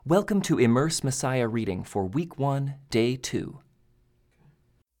Welcome to Immerse Messiah reading for Week 1, Day 2.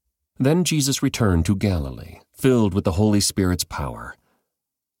 Then Jesus returned to Galilee, filled with the Holy Spirit's power.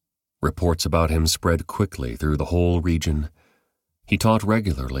 Reports about him spread quickly through the whole region. He taught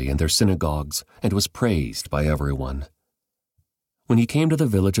regularly in their synagogues and was praised by everyone. When he came to the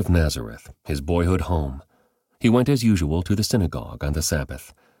village of Nazareth, his boyhood home, he went as usual to the synagogue on the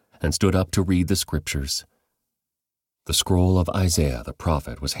Sabbath and stood up to read the scriptures. The scroll of Isaiah the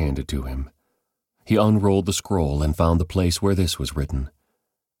prophet was handed to him. He unrolled the scroll and found the place where this was written: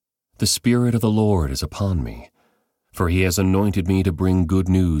 "The Spirit of the Lord is upon me, for he has anointed me to bring good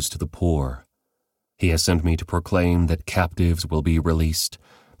news to the poor. He has sent me to proclaim that captives will be released,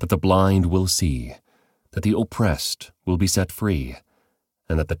 that the blind will see, that the oppressed will be set free,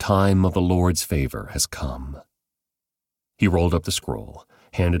 and that the time of the Lord's favor has come." He rolled up the scroll,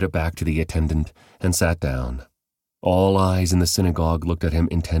 handed it back to the attendant, and sat down. All eyes in the synagogue looked at him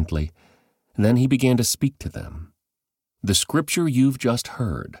intently. Then he began to speak to them. "The scripture you've just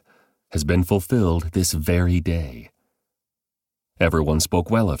heard has been fulfilled this very day." Everyone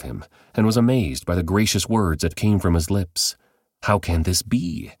spoke well of him and was amazed by the gracious words that came from his lips. "How can this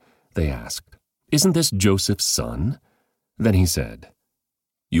be?" they asked. "Isn't this Joseph's son?" Then he said,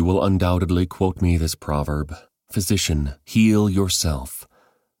 "You will undoubtedly quote me this proverb, 'Physician, heal yourself,'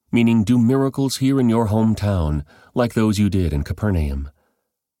 meaning do miracles here in your hometown like those you did in Capernaum.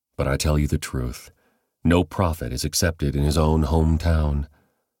 But I tell you the truth, no prophet is accepted in his own hometown.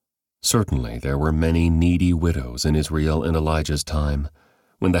 Certainly there were many needy widows in Israel in Elijah's time,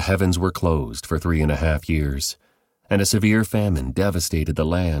 when the heavens were closed for 3.5 years, and a severe famine devastated the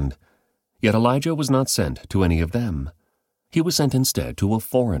land. Yet Elijah was not sent to any of them. He was sent instead to a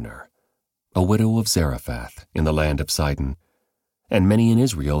foreigner, a widow of Zarephath in the land of Sidon. And many in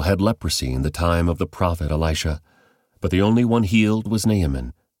Israel had leprosy in the time of the prophet Elisha, but the only one healed was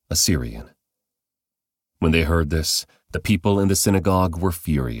Naaman, a Syrian." When they heard this, the people in the synagogue were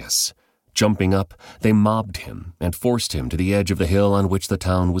furious. Jumping up, they mobbed him and forced him to the edge of the hill on which the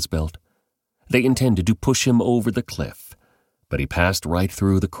town was built. They intended to push him over the cliff, but he passed right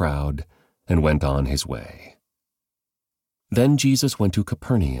through the crowd and went on his way. Then Jesus went to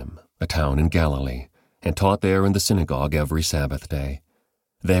Capernaum, a town in Galilee, and taught there in the synagogue every Sabbath day.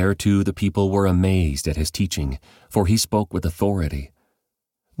 There, too, the people were amazed at his teaching, for he spoke with authority.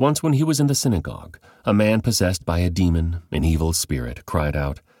 Once when he was in the synagogue, a man possessed by a demon, an evil spirit, cried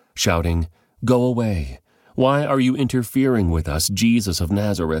out, shouting, "Go away! Why are you interfering with us, Jesus of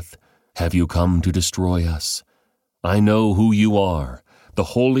Nazareth? Have you come to destroy us? I know who you are,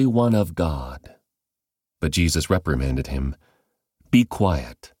 the Holy One of God." But Jesus reprimanded him. "Be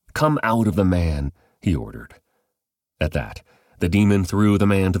quiet! Come out of the man!" he ordered. At that, the demon threw the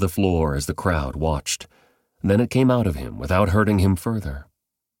man to the floor as the crowd watched. Then it came out of him without hurting him further.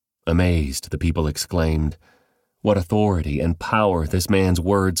 Amazed, the people exclaimed, "What authority and power this man's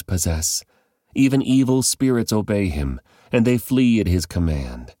words possess! Even evil spirits obey him, and they flee at his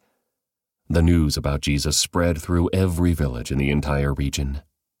command." The news about Jesus spread through every village in the entire region.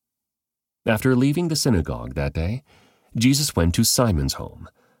 After leaving the synagogue that day, Jesus went to Simon's home,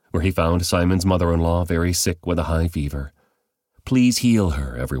 where he found Simon's mother-in-law very sick with a high fever. "Please heal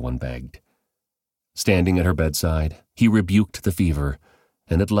her," everyone begged. Standing at her bedside, he rebuked the fever,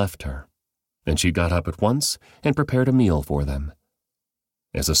 and it left her, and she got up at once and prepared a meal for them.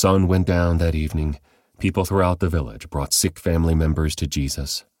 As the sun went down that evening, people throughout the village brought sick family members to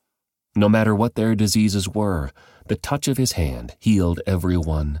Jesus. No matter what their diseases were, the touch of his hand healed every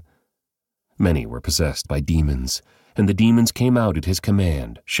one. Many were possessed by demons, and the demons came out at his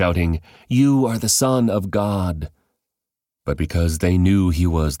command, shouting, "You are the Son of God." But because they knew he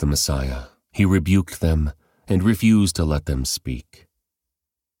was the Messiah, he rebuked them and refused to let them speak.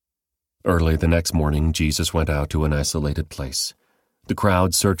 Early the next morning, Jesus went out to an isolated place. The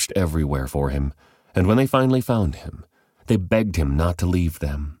crowd searched everywhere for him, and when they finally found him, they begged him not to leave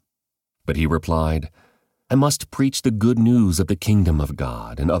them. But he replied, "I must preach the good news of the kingdom of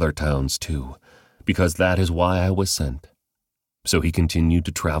God in other towns too, because that is why I was sent." So he continued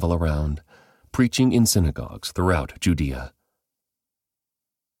to travel around, preaching in synagogues throughout Judea.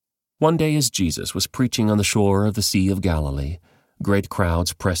 One day as Jesus was preaching on the shore of the Sea of Galilee, great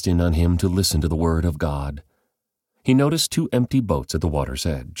crowds pressed in on him to listen to the word of God. He noticed 2 empty boats at the water's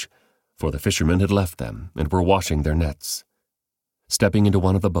edge, for the fishermen had left them and were washing their nets. Stepping into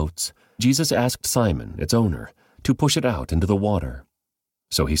one of the boats, Jesus asked Simon, its owner, to push it out into the water.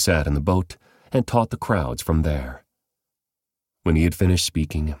 So he sat in the boat and taught the crowds from there. When he had finished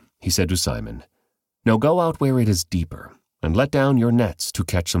speaking, he said to Simon, "Now go out where it is deeper, and let down your nets to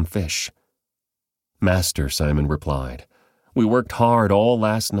catch some fish." "Master," Simon replied, We worked hard all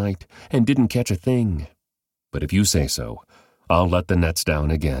last night and didn't catch a thing. But if you say so, I'll let the nets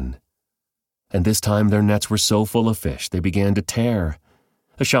down again." And this time their nets were so full of fish they began to tear.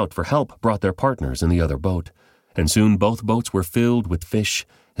 A shout for help brought their partners in the other boat, and soon both boats were filled with fish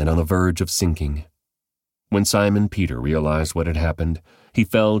and on the verge of sinking. When Simon Peter realized what had happened, he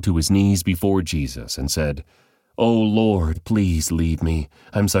fell to his knees before Jesus and said, "Oh Lord, please leave me.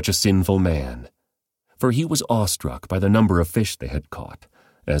 I'm such a sinful man." For he was awestruck by the number of fish they had caught,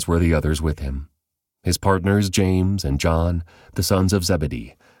 as were the others with him. His partners James and John, the sons of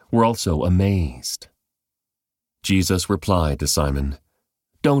Zebedee, were also amazed. Jesus replied to Simon,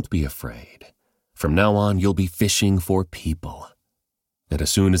 "Don't be afraid. From now on you'll be fishing for people." And as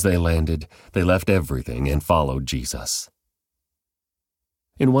soon as they landed, they left everything and followed Jesus.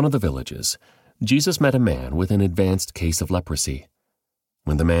 In one of the villages, Jesus met a man with an advanced case of leprosy.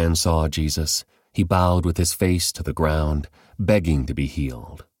 When the man saw Jesus, he bowed with his face to the ground, begging to be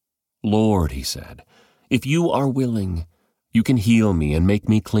healed. "Lord," he said, "if you are willing, you can heal me and make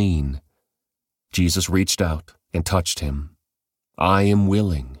me clean." Jesus reached out and touched him. "I am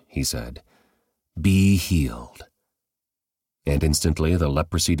willing," he said. "Be healed." And instantly the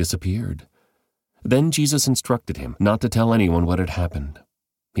leprosy disappeared. Then Jesus instructed him not to tell anyone what had happened.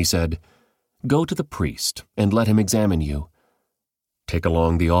 He said, "Go to the priest and let him examine you. Take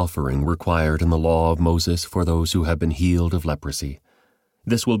along the offering required in the law of Moses for those who have been healed of leprosy.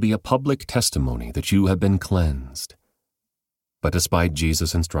 This will be a public testimony that you have been cleansed." But despite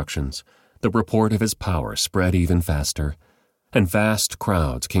Jesus' instructions, the report of his power spread even faster, and vast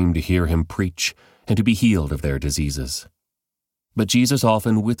crowds came to hear him preach and to be healed of their diseases. But Jesus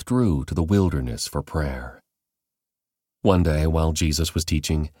often withdrew to the wilderness for prayer. One day, while Jesus was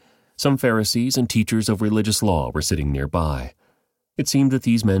teaching, some Pharisees and teachers of religious law were sitting nearby. It seemed that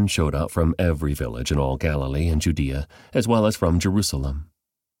these men showed up from every village in all Galilee and Judea, as well as from Jerusalem.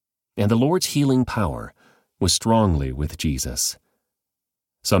 And the Lord's healing power was strongly with Jesus.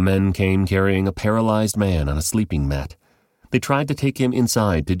 Some men came carrying a paralyzed man on a sleeping mat. They tried to take him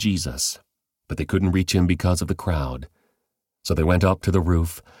inside to Jesus, but they couldn't reach him because of the crowd. So they went up to the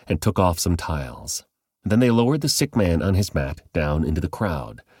roof and took off some tiles. Then they lowered the sick man on his mat down into the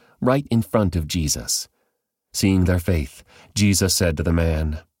crowd, right in front of Jesus. Seeing their faith, Jesus said to the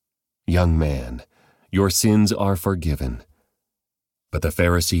man, "Young man, your sins are forgiven." But the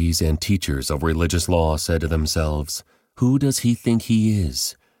Pharisees and teachers of religious law said to themselves, "Who does he think he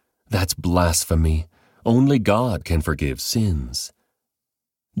is? That's blasphemy. Only God can forgive sins."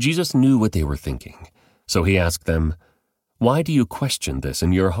 Jesus knew what they were thinking, so he asked them, "Why do you question this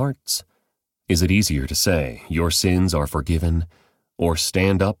in your hearts? Is it easier to say, 'Your sins are forgiven,' or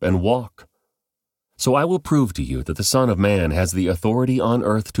 'Stand up and walk'? So I will prove to you that the Son of Man has the authority on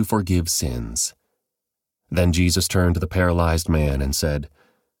earth to forgive sins." Then Jesus turned to the paralyzed man and said,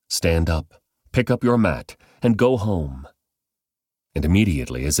 "Stand up, pick up your mat, and go home." And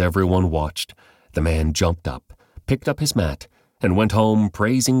immediately, as everyone watched, the man jumped up, picked up his mat, and went home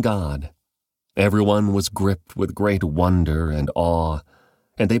praising God. Everyone was gripped with great wonder and awe,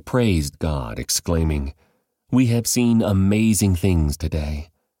 and they praised God, exclaiming, "We have seen amazing things today."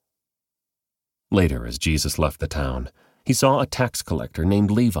 Later, as Jesus left the town, he saw a tax collector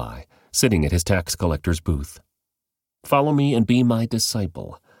named Levi sitting at his tax collector's booth. "Follow me and be my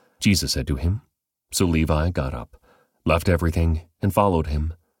disciple," Jesus said to him. So Levi got up, left everything, and followed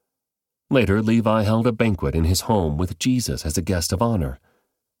him. Later, Levi held a banquet in his home with Jesus as a guest of honor.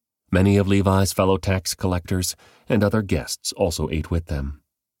 Many of Levi's fellow tax collectors and other guests also ate with them.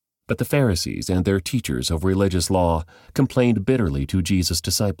 But the Pharisees and their teachers of religious law complained bitterly to Jesus'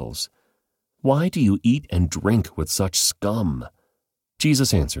 disciples. "Why do you eat and drink with such scum?"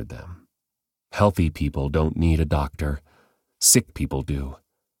 Jesus answered them, "Healthy people don't need a doctor. Sick people do.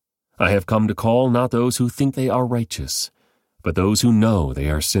 I have come to call not those who think they are righteous, but those who know they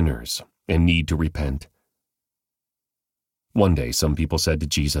are sinners and need to repent." One day some people said to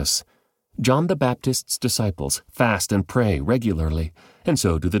Jesus, "John the Baptist's disciples fast and pray regularly, and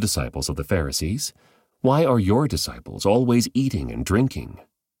so do the disciples of the Pharisees. Why are your disciples always eating and drinking?"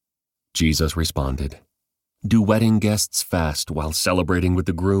 Jesus responded, "Do wedding guests fast while celebrating with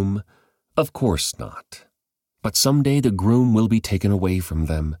the groom? Of course not. But someday the groom will be taken away from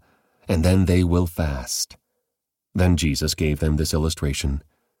them, and then they will fast." Then Jesus gave them this illustration.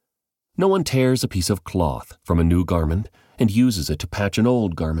 "No one tears a piece of cloth from a new garment and uses it to patch an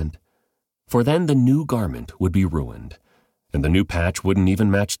old garment, for then the new garment would be ruined, and the new patch wouldn't even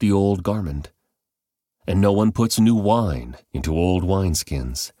match the old garment. And no one puts new wine into old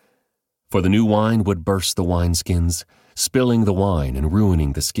wineskins, for the new wine would burst the wineskins, spilling the wine and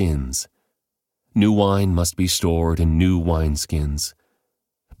ruining the skins. New wine must be stored in new wineskins.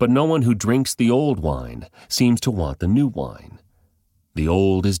 But no one who drinks the old wine seems to want the new wine. The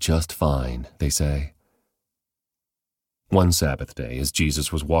old is just fine, they say. One Sabbath day, as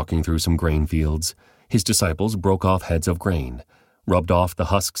Jesus was walking through some grain fields, his disciples broke off heads of grain, rubbed off the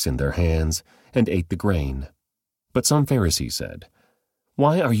husks in their hands, and ate the grain. But some Pharisees said,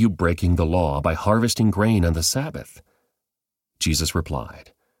 "Why are you breaking the law by harvesting grain on the Sabbath?" Jesus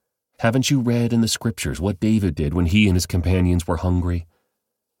replied, "Haven't you read in the Scriptures what David did when he and his companions were hungry?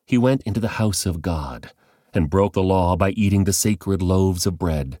 He went into the house of God and broke the law by eating the sacred loaves of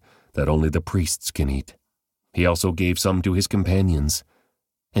bread that only the priests can eat. He also gave some to his companions."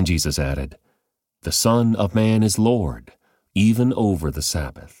 And Jesus added, "The Son of Man is Lord, even over the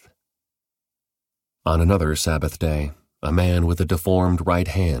Sabbath." On another Sabbath day, a man with a deformed right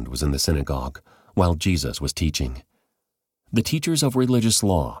hand was in the synagogue while Jesus was teaching. The teachers of religious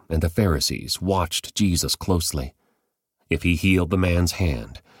law and the Pharisees watched Jesus closely. If he healed the man's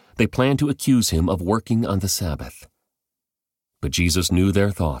hand, they planned to accuse him of working on the Sabbath. But Jesus knew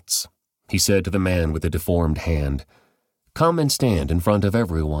their thoughts. He said to the man with the deformed hand, "Come and stand in front of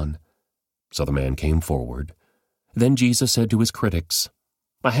everyone." So the man came forward. Then Jesus said to his critics,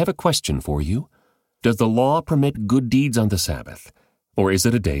 "I have a question for you. Does the law permit good deeds on the Sabbath, or is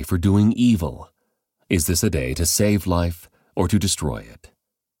it a day for doing evil? Is this a day to save life or to destroy it?"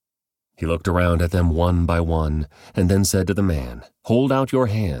 He looked around at them one by one, and then said to the man, "Hold out your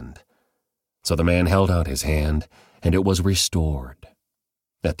hand." So the man held out his hand, and it was restored.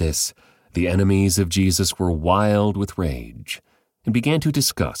 At this, the enemies of Jesus were wild with rage and began to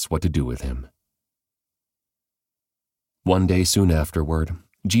discuss what to do with him. One day soon afterward,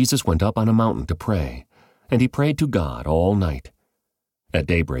 Jesus went up on a mountain to pray, and he prayed to God all night. At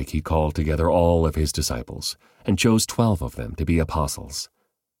daybreak he called together all of his disciples and chose 12 of them to be apostles.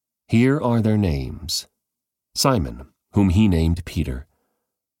 Here are their names: Simon, whom he named Peter;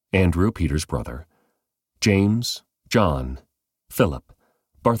 Andrew, Peter's brother; James, John, Philip,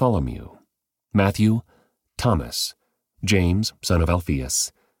 Bartholomew, Matthew, Thomas, James, son of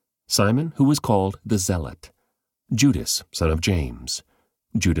Alphaeus, Simon, who was called the Zealot, Judas, son of James,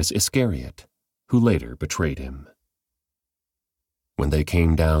 Judas Iscariot, who later betrayed him. When they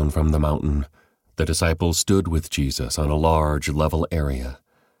came down from the mountain, the disciples stood with Jesus on a large level area,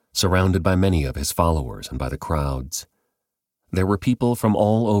 surrounded by many of his followers and by the crowds. There were people from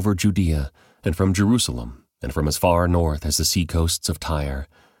all over Judea and from Jerusalem and from as far north as the seacoasts of Tyre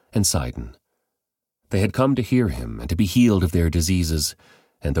and Sidon. They had come to hear him and to be healed of their diseases,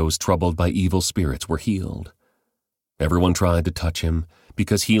 and those troubled by evil spirits were healed. Everyone tried to touch him,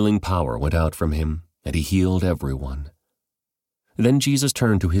 because healing power went out from him, and he healed everyone. Then Jesus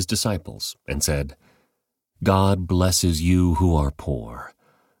turned to his disciples and said, "God blesses you who are poor,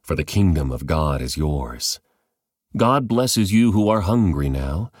 for the kingdom of God is yours. God blesses you who are hungry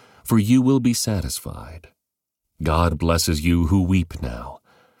now, for you will be satisfied. God blesses you who weep now,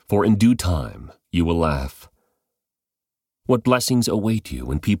 for in due time you will laugh. What blessings await you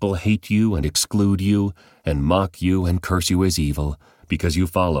when people hate you and exclude you and mock you and curse you as evil because you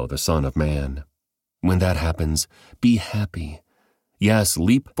follow the Son of Man. When that happens, be happy. Yes,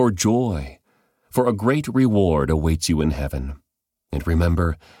 leap for joy, for a great reward awaits you in heaven. And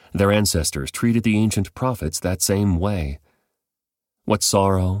remember, their ancestors treated the ancient prophets that same way. What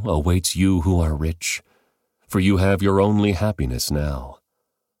sorrow awaits you who are rich, for you have your only happiness now.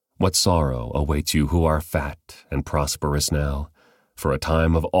 What sorrow awaits you who are fat and prosperous now, for a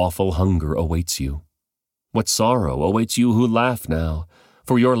time of awful hunger awaits you. What sorrow awaits you who laugh now,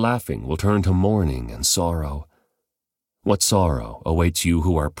 for your laughing will turn to mourning and sorrow. What sorrow awaits you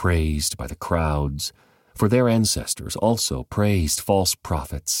who are praised by the crowds, for their ancestors also praised false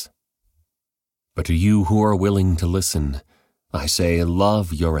prophets. But to you who are willing to listen, I say,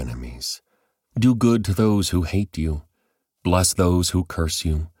 love your enemies. Do good to those who hate you. Bless those who curse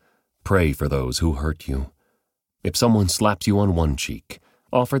you. Pray for those who hurt you. If someone slaps you on one cheek,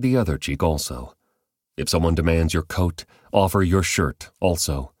 offer the other cheek also. If someone demands your coat, offer your shirt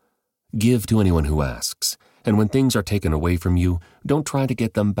also. Give to anyone who asks, and when things are taken away from you, don't try to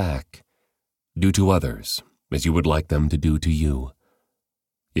get them back. Do to others as you would like them to do to you.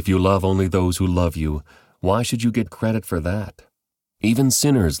 If you love only those who love you, why should you get credit for that? Even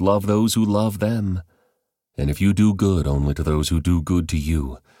sinners love those who love them. And if you do good only to those who do good to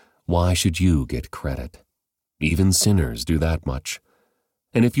you, why should you get credit? Even sinners do that much.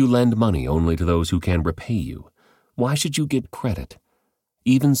 And if you lend money only to those who can repay you, why should you get credit?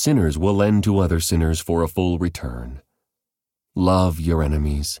 Even sinners will lend to other sinners for a full return. Love your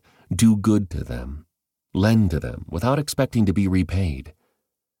enemies, do good to them, lend to them without expecting to be repaid.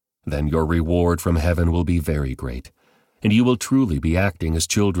 Then your reward from heaven will be very great, and you will truly be acting as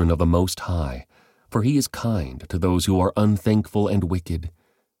children of the Most High, for He is kind to those who are unthankful and wicked.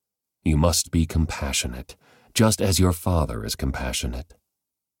 You must be compassionate, just as your Father is compassionate.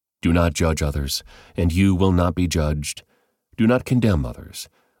 Do not judge others, and you will not be judged. Do not condemn others,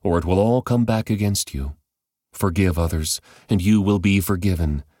 or it will all come back against you. Forgive others, and you will be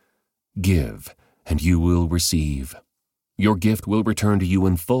forgiven. Give, and you will receive. Your gift will return to you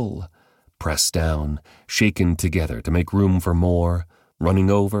in full, pressed down, shaken together to make room for more,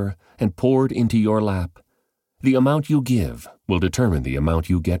 running over, and poured into your lap. The amount you give will determine the amount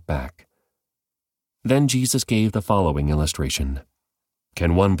you get back. Then Jesus gave the following illustration.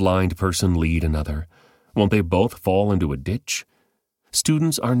 Can one blind person lead another? Won't they both fall into a ditch?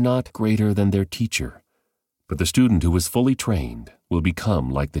 Students are not greater than their teacher, but the student who is fully trained will become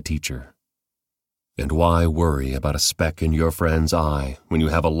like the teacher. And why worry about a speck in your friend's eye when you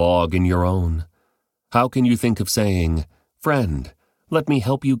have a log in your own? How can you think of saying, "Friend, let me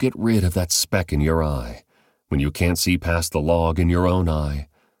help you get rid of that speck in your eye," when you can't see past the log in your own eye?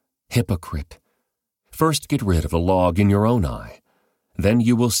 Hypocrite! First get rid of the log in your own eye. Then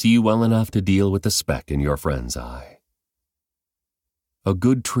you will see well enough to deal with the speck in your friend's eye. A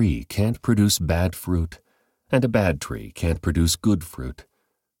good tree can't produce bad fruit, and a bad tree can't produce good fruit.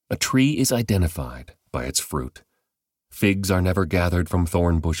 A tree is identified by its fruit. Figs are never gathered from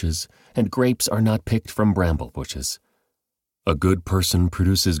thorn bushes, and grapes are not picked from bramble bushes. A good person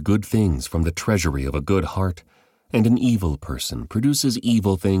produces good things from the treasury of a good heart, and an evil person produces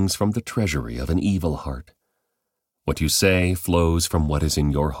evil things from the treasury of an evil heart. What you say flows from what is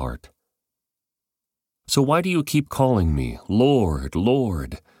in your heart. So why do you keep calling me, Lord,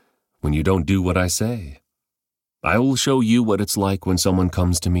 Lord, when you don't do what I say? I will show you what it's like when someone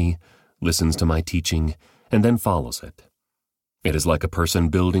comes to me, listens to my teaching, and then follows it. It is like a person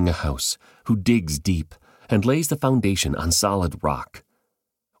building a house who digs deep and lays the foundation on solid rock.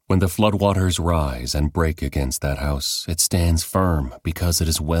 When the floodwaters rise and break against that house, it stands firm because it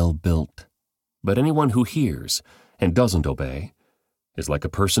is well built. But anyone who hears and doesn't obey is like a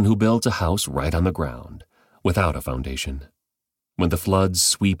person who builds a house right on the ground, without a foundation. When the floods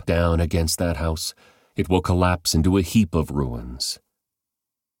sweep down against that house, it will collapse into a heap of ruins.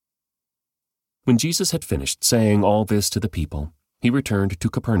 When Jesus had finished saying all this to the people, he returned to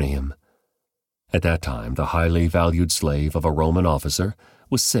Capernaum. At that time, the highly valued slave of a Roman officer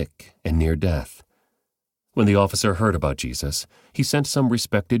was sick and near death. When the officer heard about Jesus, he sent some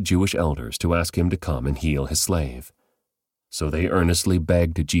respected Jewish elders to ask him to come and heal his slave. So they earnestly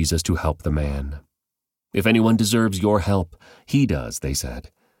begged Jesus to help the man. "If anyone deserves your help, he does," they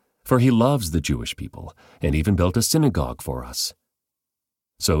said, "for he loves the Jewish people and even built a synagogue for us."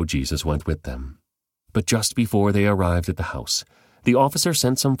 So Jesus went with them. But just before they arrived at the house, the officer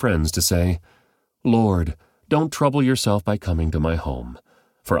sent some friends to say, "Lord, don't trouble yourself by coming to my home,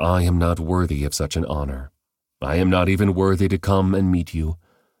 for I am not worthy of such an honor. I am not even worthy to come and meet you.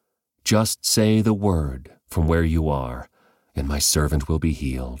 Just say the word from where you are, and my servant will be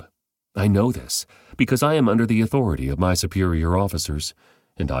healed. I know this, because I am under the authority of my superior officers,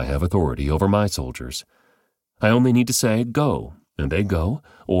 and I have authority over my soldiers. I only need to say, 'Go,' and they go,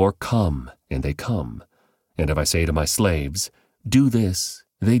 or 'Come,' and they come. And if I say to my slaves, 'Do this,'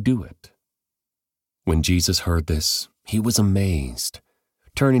 they do it." When Jesus heard this, he was amazed.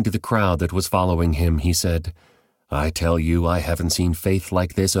 Turning to the crowd that was following him, he said, "I tell you, I haven't seen faith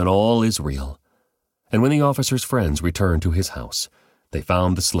like this in all Israel." And when the officer's friends returned to his house, they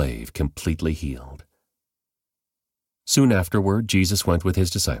found the slave completely healed. Soon afterward, Jesus went with his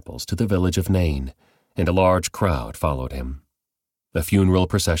disciples to the village of Nain, and a large crowd followed him. A funeral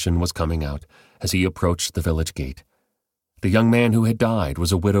procession was coming out as he approached the village gate. The young man who had died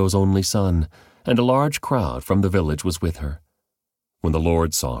was a widow's only son, and a large crowd from the village was with her. When the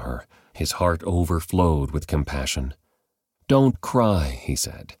Lord saw her, his heart overflowed with compassion. "Don't cry," he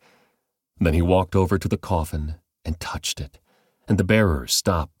said. Then he walked over to the coffin and touched it, and the bearers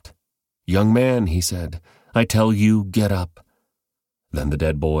stopped. "Young man," he said, "I tell you, get up." Then the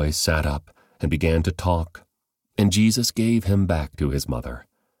dead boy sat up and began to talk, and Jesus gave him back to his mother.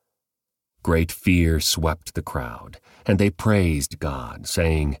 Great fear swept the crowd, and they praised God,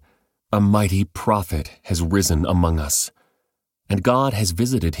 saying, "A mighty prophet has risen among us, and God has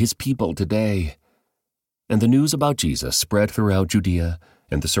visited his people today." And the news about Jesus spread throughout Judea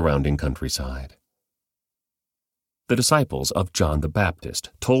and the surrounding countryside. The disciples of John the Baptist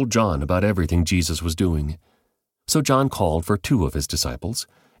told John about everything Jesus was doing. So John called for 2 of his disciples,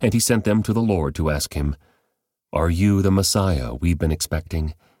 and he sent them to the Lord to ask him, "Are you the Messiah we've been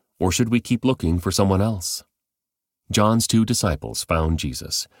expecting, or should we keep looking for someone else?" John's 2 disciples found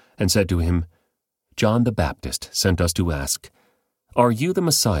Jesus and said to him, "John the Baptist sent us to ask, 'Are you the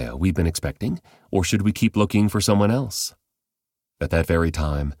Messiah we've been expecting, or should we keep looking for someone else?'" At that very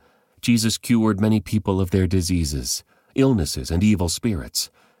time, Jesus cured many people of their diseases, illnesses, and evil spirits,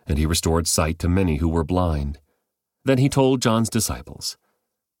 and he restored sight to many who were blind. Then he told John's disciples,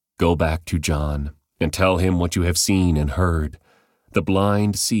 "Go back to John and tell him what you have seen and heard. The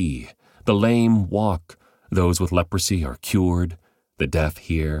blind see, the lame walk, those with leprosy are cured, the deaf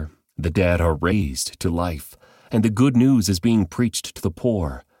hear, the dead are raised to life, and the good news is being preached to the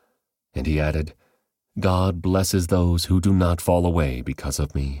poor." And he added, "God blesses those who do not fall away because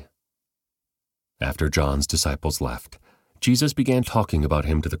of me." After John's disciples left, Jesus began talking about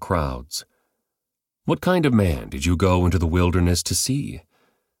him to the crowds. "What kind of man did you go into the wilderness to see?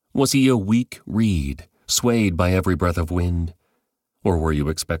 Was he a weak reed, swayed by every breath of wind? Or were you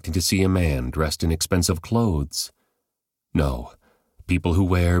expecting to see a man dressed in expensive clothes? No, people who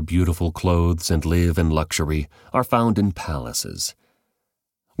wear beautiful clothes and live in luxury are found in palaces.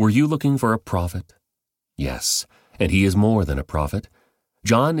 Were you looking for a prophet? Yes, and he is more than a prophet.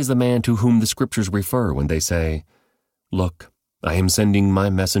 John is the man to whom the scriptures refer when they say, 'Look, I am sending my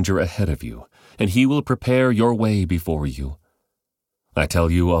messenger ahead of you, and he will prepare your way before you.' I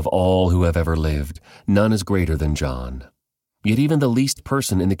tell you, of all who have ever lived, none is greater than John. Yet even the least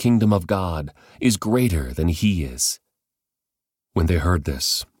person in the kingdom of God is greater than he is." When they heard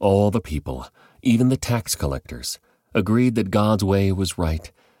this, all the people, even the tax collectors, agreed that God's way was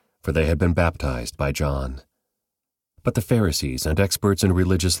right, for they had been baptized by John. But the Pharisees and experts in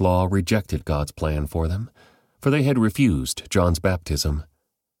religious law rejected God's plan for them, for they had refused John's baptism.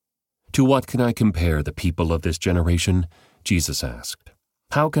 "To what can I compare the people of this generation?" Jesus asked.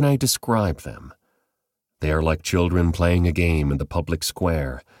 "How can I describe them? They are like children playing a game in the public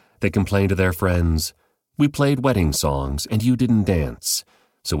square. They complain to their friends, 'We played wedding songs, and you didn't dance.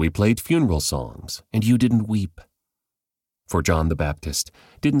 So we played funeral songs, and you didn't weep.' For John the Baptist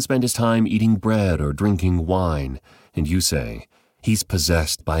didn't spend his time eating bread or drinking wine, and you say, 'He's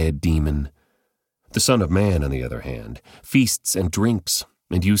possessed by a demon.' The Son of Man, on the other hand, feasts and drinks,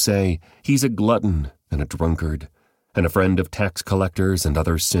 and you say, 'He's a glutton and a drunkard, and a friend of tax collectors and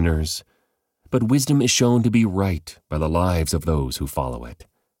other sinners.' But wisdom is shown to be right by the lives of those who follow it."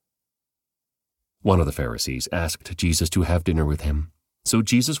 One of the Pharisees asked Jesus to have dinner with him, so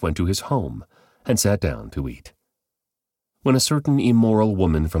Jesus went to his home and sat down to eat. When a certain immoral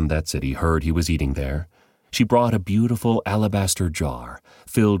woman from that city heard he was eating there, she brought a beautiful alabaster jar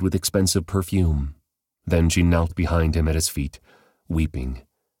filled with expensive perfume. Then she knelt behind him at his feet, weeping.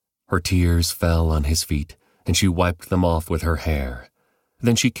 Her tears fell on his feet, and she wiped them off with her hair.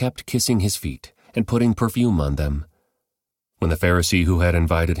 Then she kept kissing his feet and putting perfume on them. When the Pharisee who had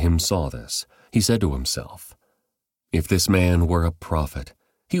invited him saw this, he said to himself, "If this man were a prophet,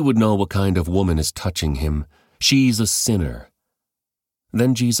 he would know what kind of woman is touching him. She's a sinner."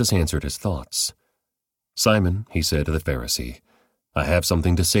 Then Jesus answered his thoughts. "Simon," he said to the Pharisee, "I have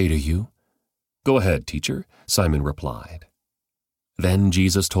something to say to you." "Go ahead, teacher," Simon replied. Then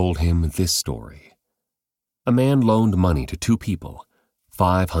Jesus told him this story. A man loaned money to 2 people,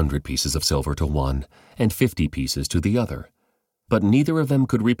 500 pieces of silver to one and 50 pieces to the other. But neither of them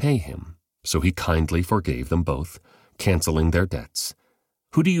could repay him, so he kindly forgave them both, canceling their debts.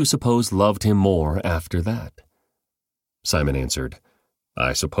 Who do you suppose loved him more after that? Simon answered,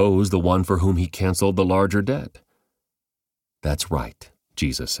 "I suppose the one for whom he canceled the larger debt." "That's right,"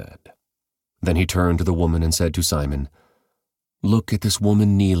 Jesus said. Then he turned to the woman and said to Simon, "Look at this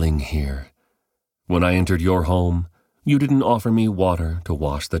woman kneeling here. When I entered your home, you didn't offer me water to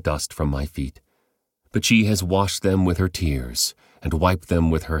wash the dust from my feet, but she has washed them with her tears and wiped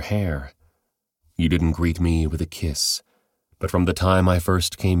them with her hair. You didn't greet me with a kiss, but from the time I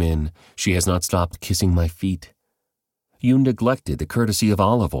first came in, she has not stopped kissing my feet. You neglected the courtesy of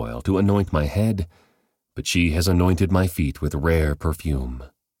olive oil to anoint my head, but she has anointed my feet with rare perfume.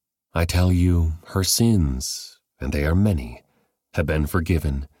 I tell you, her sins, and they are many, have been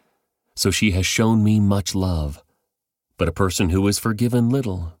forgiven, so she has shown me much love. But a person who is forgiven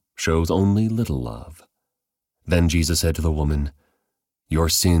little shows only little love." Then Jesus said to the woman, "Your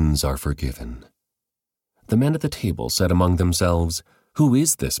sins are forgiven." The men at the table said among themselves, "Who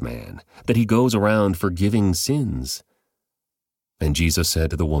is this man, that he goes around forgiving sins?" And Jesus said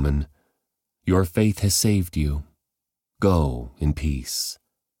to the woman, "Your faith has saved you. Go in peace."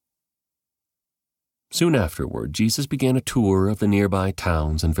 Soon afterward, Jesus began a tour of the nearby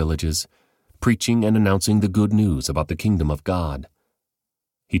towns and villages, preaching and announcing the good news about the kingdom of God.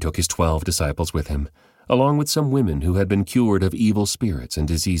 He took his 12 disciples with him, along with some women who had been cured of evil spirits and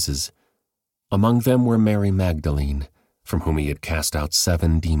diseases. Among them were Mary Magdalene, from whom he had cast out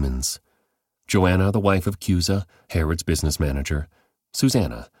 7 demons, Joanna, the wife of Chuza, Herod's business manager,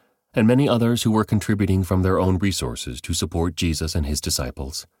 Susanna, and many others who were contributing from their own resources to support Jesus and his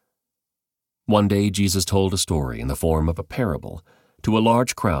disciples. One day Jesus told a story in the form of a parable to a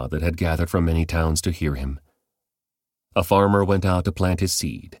large crowd that had gathered from many towns to hear him. A farmer went out to plant his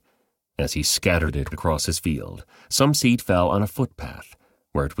seed. As he scattered it across his field, some seed fell on a footpath,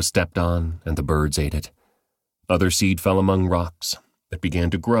 where it was stepped on and the birds ate it. Other seed fell among rocks. It began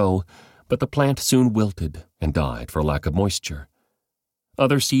to grow, but the plant soon wilted and died for lack of moisture.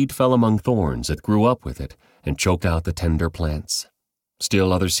 Other seed fell among thorns that grew up with it and choked out the tender plants.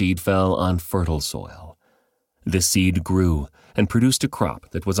 Still other seed fell on fertile soil. This seed grew and produced a crop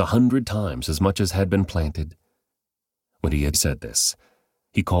that was 100 times as much as had been planted. When he had said this,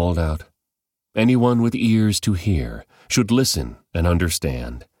 he called out, "Anyone with ears to hear should listen and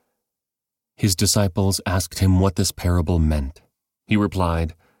understand." His disciples asked him what this parable meant. He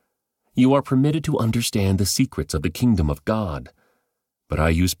replied, "You are permitted to understand the secrets of the kingdom of God, but I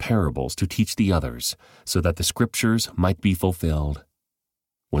use parables to teach the others so that the scriptures might be fulfilled.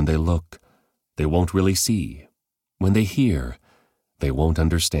 When they look, they won't really see. When they hear, they won't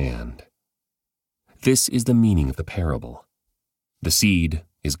understand." This is the meaning of the parable. The seed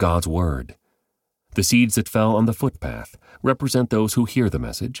is God's word. The seeds that fell on the footpath represent those who hear the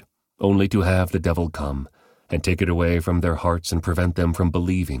message, only to have the devil come and take it away from their hearts and prevent them from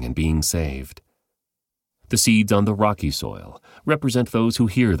believing and being saved. The seeds on the rocky soil represent those who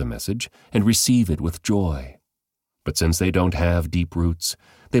hear the message and receive it with joy. But since they don't have deep roots,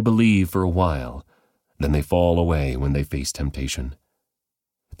 they believe for a while, then they fall away when they face temptation.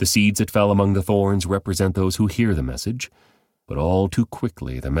 The seeds that fell among the thorns represent those who hear the message, but all too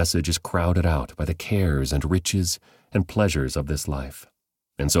quickly the message is crowded out by the cares and riches and pleasures of this life,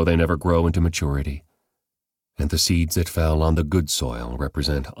 and so they never grow into maturity. And the seeds that fell on the good soil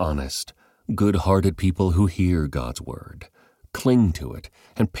represent honest, good-hearted people who hear God's word, cling to it,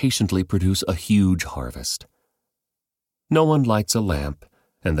 and patiently produce a huge harvest. No one lights a lamp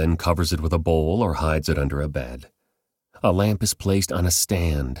and then covers it with a bowl or hides it under a bed. A lamp is placed on a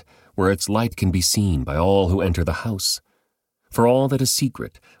stand where its light can be seen by all who enter the house. For all that is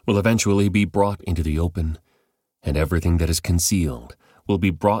secret will eventually be brought into the open, and everything that is concealed will be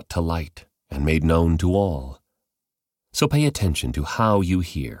brought to light and made known to all. So pay attention to how you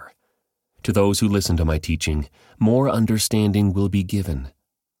hear. To those who listen to my teaching, more understanding will be given.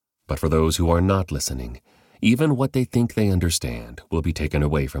 But for those who are not listening, even what they think they understand will be taken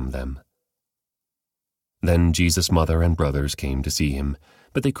away from them. Then Jesus' mother and brothers came to see him,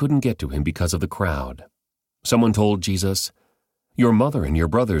 but they couldn't get to him because of the crowd. Someone told Jesus, "Your mother and your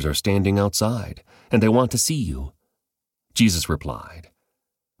brothers are standing outside, and they want to see you." Jesus replied,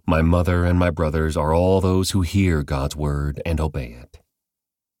 "My mother and my brothers are all those who hear God's word and obey it."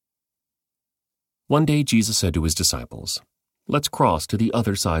 One day Jesus said to his disciples, "Let's cross to the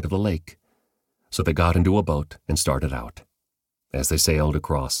other side of the lake." So they got into a boat and started out. As they sailed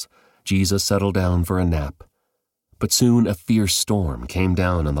across, Jesus settled down for a nap. But soon a fierce storm came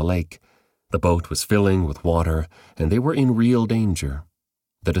down on the lake. The boat was filling with water, and they were in real danger.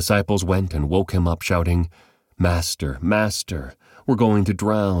 The disciples went and woke him up, shouting, "Master, Master, we're going to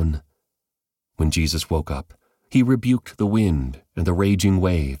drown." When Jesus woke up, he rebuked the wind and the raging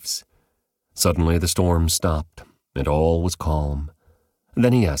waves. Suddenly the storm stopped, and all was calm.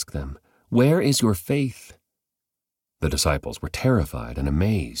 Then he asked them, "Where is your faith?" The disciples were terrified and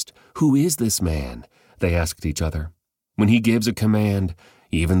amazed. "Who is this man?" they asked each other. "When he gives a command,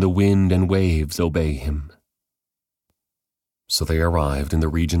 even the wind and waves obey him." So they arrived in the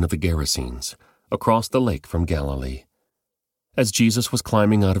region of the Gerasenes, across the lake from Galilee. As Jesus was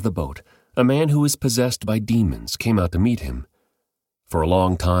climbing out of the boat, a man who was possessed by demons came out to meet him. For a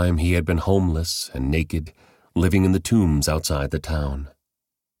long time he had been homeless and naked, living in the tombs outside the town.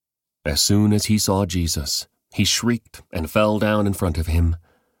 As soon as he saw Jesus, he shrieked and fell down in front of him.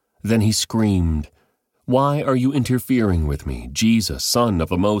 Then he screamed, "Why are you interfering with me, Jesus, Son of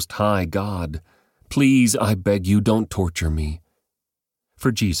the Most High God? Please, I beg you, don't torture me."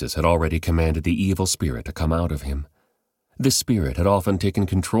 For Jesus had already commanded the evil spirit to come out of him. This spirit had often taken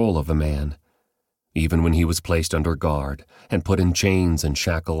control of the man. Even when he was placed under guard and put in chains and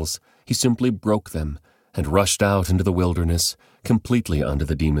shackles, he simply broke them and rushed out into the wilderness, completely under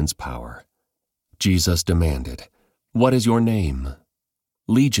the demon's power. Jesus demanded, "What is your name?"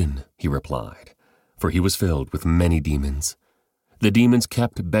 "Legion," he replied, for he was filled with many demons. The demons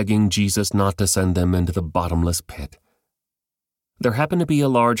kept begging Jesus not to send them into the bottomless pit. There happened to be a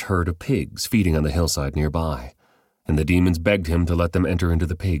large herd of pigs feeding on the hillside nearby, and the demons begged him to let them enter into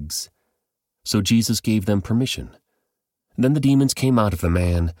the pigs. So Jesus gave them permission. Then the demons came out of the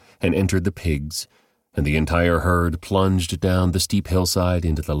man and entered the pigs, and the entire herd plunged down the steep hillside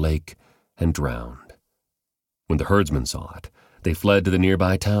into the lake and drowned. When the herdsmen saw it, they fled to the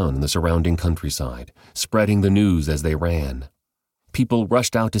nearby town and the surrounding countryside, spreading the news as they ran. People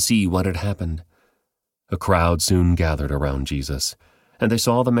rushed out to see what had happened. A crowd soon gathered around Jesus, and they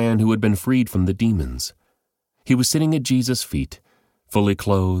saw the man who had been freed from the demons. He was sitting at Jesus' feet, fully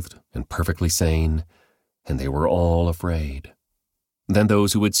clothed and perfectly sane, and they were all afraid. Then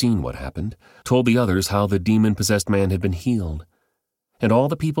those who had seen what happened told the others how the demon-possessed man had been healed. And all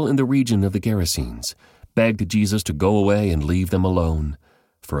the people in the region of the Gerasenes begged Jesus to go away and leave them alone,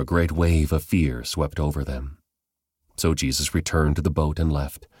 for a great wave of fear swept over them. So Jesus returned to the boat and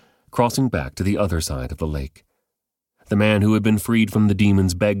left, crossing back to the other side of the lake. The man who had been freed from the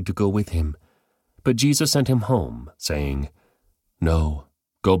demons begged to go with him, but Jesus sent him home, saying, "No,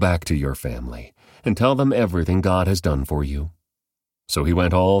 go back to your family and tell them everything God has done for you." So he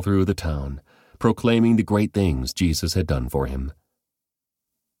went all through the town, proclaiming the great things Jesus had done for him.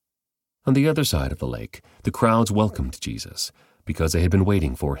 On the other side of the lake, the crowds welcomed Jesus because they had been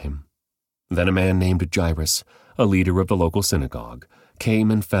waiting for him. Then a man named Jairus, a leader of the local synagogue,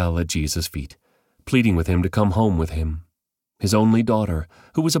 came and fell at Jesus' feet, pleading with him to come home with him. His only daughter,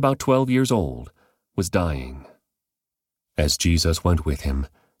 who was about 12 years old, was dying. As Jesus went with him,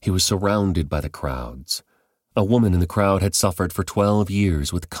 he was surrounded by the crowds. A woman in the crowd had suffered for 12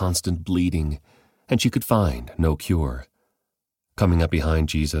 years with constant bleeding, and she could find no cure. Coming up behind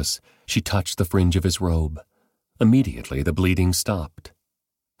Jesus, she touched the fringe of his robe. Immediately the bleeding stopped.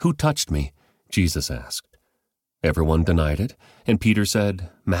 "Who touched me?" Jesus asked. Everyone denied it, and Peter said,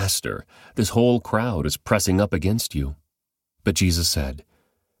 "Master, this whole crowd is pressing up against you." But Jesus said,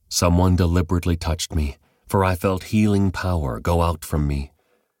 "Someone deliberately touched me, for I felt healing power go out from me."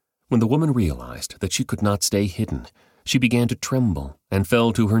 When the woman realized that she could not stay hidden, she began to tremble and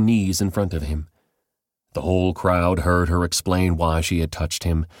fell to her knees in front of him. The whole crowd heard her explain why she had touched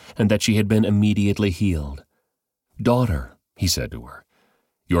him and that she had been immediately healed. "Daughter," he said to her,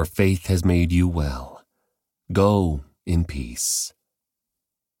 "your faith has made you well. Go in peace."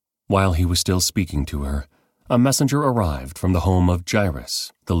 While he was still speaking to her, a messenger arrived from the home of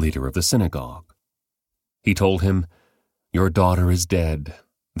Jairus, the leader of the synagogue. He told him, "Your daughter is dead.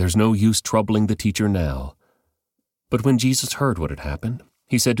 There's no use troubling the teacher now." But when Jesus heard what had happened,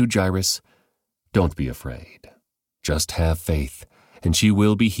 he said to Jairus, "Don't be afraid. Just have faith, and she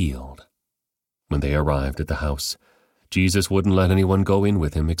will be healed." When they arrived at the house, Jesus wouldn't let anyone go in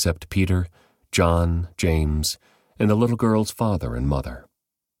with him except Peter, John, James, and the little girl's father and mother.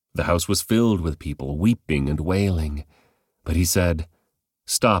 The house was filled with people weeping and wailing, but he said,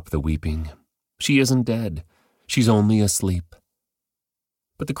 "Stop the weeping. She isn't dead. She's only asleep."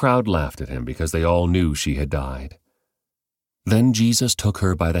 But the crowd laughed at him because they all knew she had died. Then Jesus took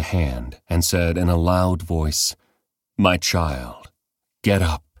her by the hand and said in a loud voice, "My child, get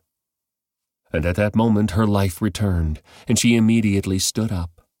up." And at that moment her life returned, and she immediately stood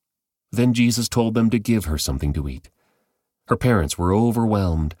up. Then Jesus told them to give her something to eat. Her parents were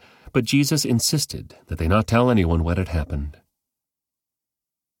overwhelmed, but Jesus insisted that they not tell anyone what had happened.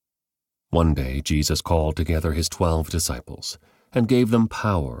 One day Jesus called together his 12 disciples and gave them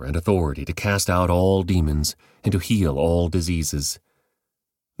power and authority to cast out all demons and to heal all diseases.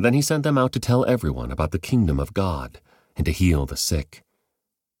 Then he sent them out to tell everyone about the kingdom of God and to heal the sick.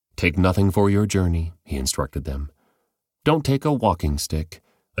 "Take nothing for your journey," he instructed them. "Don't take a walking stick,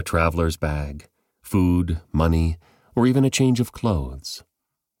 a traveler's bag, food, money, or even a change of clothes.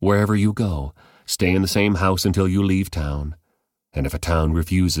 Wherever you go, stay in the same house until you leave town. And if a town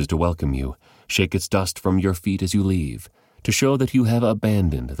refuses to welcome you, shake its dust from your feet as you leave, to show that you have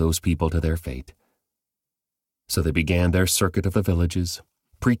abandoned those people to their fate." So they began their circuit of the villages,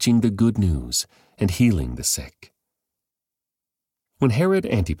 preaching the good news and healing the sick. When Herod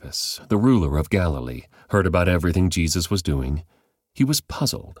Antipas, the ruler of Galilee, heard about everything Jesus was doing, he was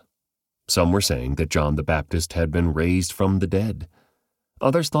puzzled. Some were saying that John the Baptist had been raised from the dead.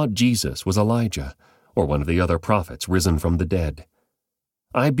 Others thought Jesus was Elijah, or one of the other prophets risen from the dead.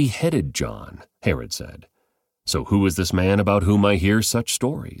 "I beheaded John," Herod said. "So who is this man about whom I hear such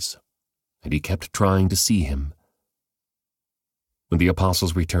stories?" And he kept trying to see him. When the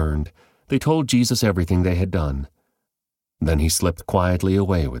apostles returned, they told Jesus everything they had done. Then he slipped quietly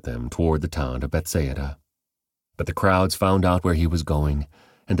away with them toward the town of Bethsaida. But the crowds found out where he was going,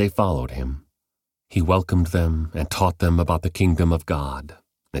 and they followed him. He welcomed them and taught them about the kingdom of God,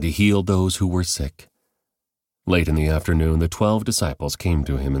 and he healed those who were sick. Late in the afternoon, the 12 disciples came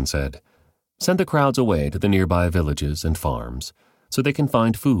to him and said, "Send the crowds away to the nearby villages and farms, so they can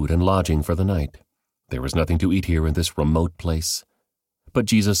find food and lodging for the night. There is nothing to eat here in this remote place." But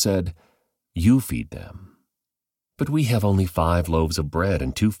Jesus said, "You feed them." "But we have only 5 loaves of bread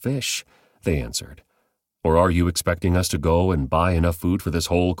and 2 fish," they answered. "Or are you expecting us to go and buy enough food for this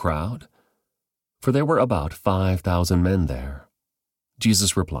whole crowd?" For there were about 5,000 men there.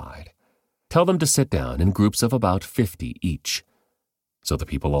 Jesus replied, "Tell them to sit down in groups of about 50 each." So the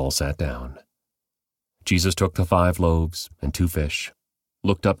people all sat down. Jesus took the 5 loaves and 2 fish,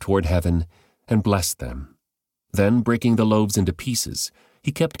 looked up toward heaven, and blessed them. Then, breaking the loaves into pieces,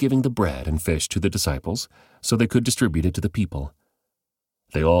 he kept giving the bread and fish to the disciples so they could distribute it to the people.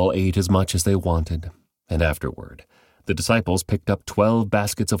 They all ate as much as they wanted, and afterward, the disciples picked up 12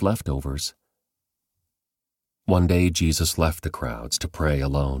 baskets of leftovers. One day Jesus left the crowds to pray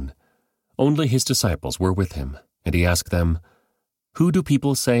alone. Only his disciples were with him, and he asked them, "Who do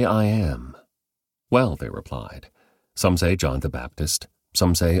people say I am?" "Well," they replied, "some say John the Baptist,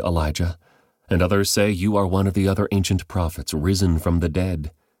 some say Elijah, and others say you are one of the other ancient prophets risen from the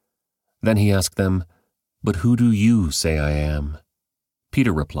dead." Then he asked them, "But who do you say I am?"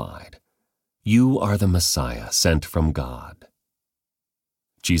 Peter replied, "You are the Messiah sent from God."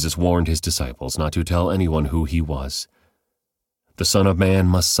 Jesus warned his disciples not to tell anyone who he was. "The Son of Man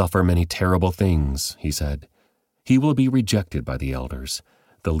must suffer many terrible things," he said. "He will be rejected by the elders,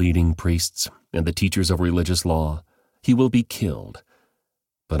 the leading priests, and the teachers of religious law. He will be killed.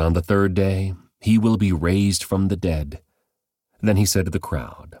 But on the 3rd day, he will be raised from the dead." Then he said to the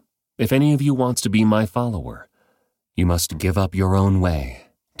crowd, "If any of you wants to be my follower, you must give up your own way,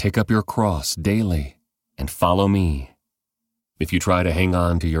 take up your cross daily, and follow me. If you try to hang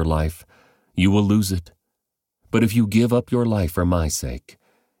on to your life, you will lose it. But if you give up your life for my sake,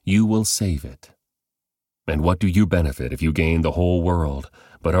 you will save it. And what do you benefit if you gain the whole world,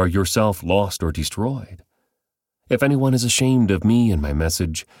 but are yourself lost or destroyed? If anyone is ashamed of me and my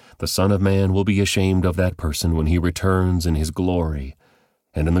message, the Son of Man will be ashamed of that person when he returns in his glory,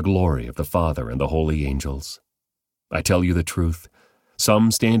 and in the glory of the Father and the holy angels. I tell you the truth,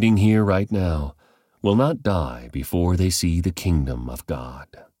 some standing here right now will not die before they see the kingdom of God."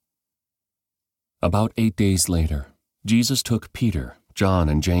 About 8 days later, Jesus took Peter, John,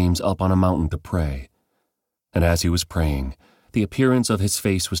 and James up on a mountain to pray. And as he was praying, the appearance of his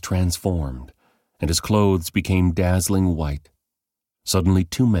face was transformed, and his clothes became dazzling white. Suddenly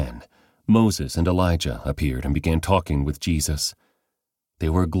 2 men, Moses and Elijah, appeared and began talking with Jesus. They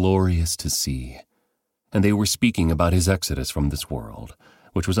were glorious to see, and they were speaking about his exodus from this world,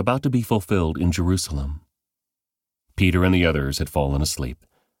 which was about to be fulfilled in Jerusalem. Peter and the others had fallen asleep.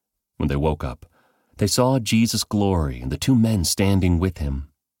 When they woke up, they saw Jesus' glory and the 2 men standing with him.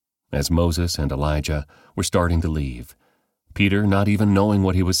 As Moses and Elijah were starting to leave, Peter, not even knowing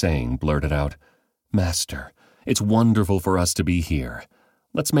what he was saying, blurted out, "Master, it's wonderful for us to be here.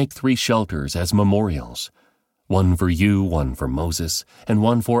 Let's make 3 shelters as memorials, one for you, one for Moses, and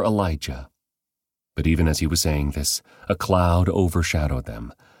one for Elijah." But even as he was saying this, a cloud overshadowed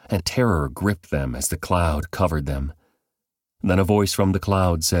them, and terror gripped them as the cloud covered them. Then a voice from the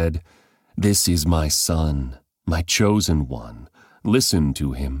cloud said, "This is my Son, my chosen one. Listen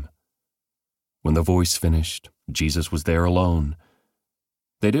to him." When the voice finished, Jesus was there alone.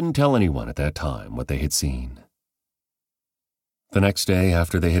 They didn't tell anyone at that time what they had seen. The next day,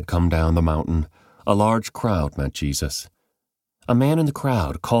 after they had come down the mountain, a large crowd met Jesus. A man in the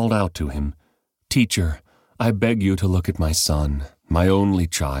crowd called out to him, "Teacher, I beg you to look at my son, my only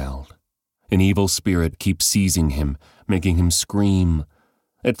child. An evil spirit keeps seizing him, making him scream.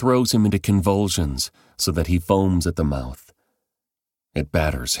 It throws him into convulsions so that he foams at the mouth. It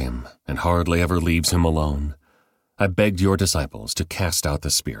batters him and hardly ever leaves him alone. I begged your disciples to cast out the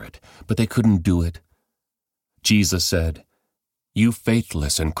spirit, but they couldn't do it." Jesus said, "You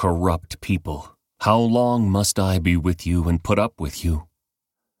faithless and corrupt people, how long must I be with you and put up with you?"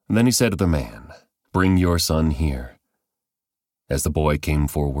 Then he said to the man, "Bring your son here." As the boy came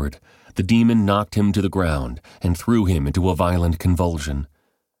forward, the demon knocked him to the ground and threw him into a violent convulsion.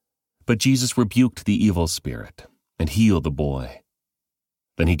 But Jesus rebuked the evil spirit and healed the boy.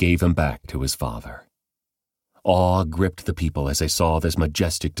 Then he gave him back to his father. Awe gripped the people as they saw this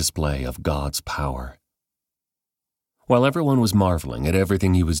majestic display of God's power. While everyone was marveling at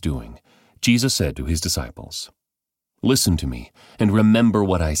everything he was doing, Jesus said to his disciples, "Listen to me and remember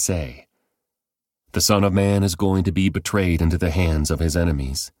what I say. The Son of Man is going to be betrayed into the hands of his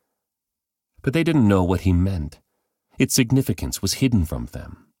enemies." But they didn't know what he meant. Its significance was hidden from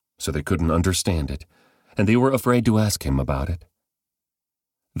them, so they couldn't understand it, and they were afraid to ask him about it.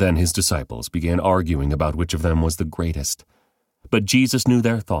 Then his disciples began arguing about which of them was the greatest. But Jesus knew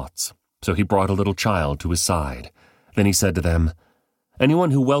their thoughts, so he brought a little child to his side. Then he said to them,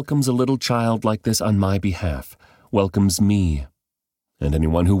 Anyone who welcomes a little child like this on my behalf welcomes me, and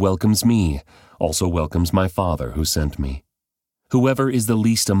anyone who welcomes me also welcomes my Father who sent me. Whoever is the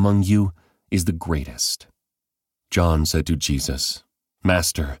least among you is the greatest." John said to Jesus,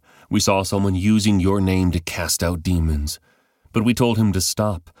 "Master, we saw someone using your name to cast out demons, but we told him to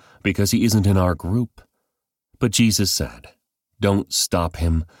stop because he isn't in our group." But Jesus said, "Don't stop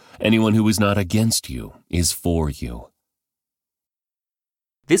him. Anyone who is not against you is for you."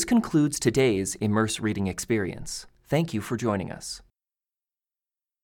 This concludes today's Immerse Reading Experience. Thank you for joining us.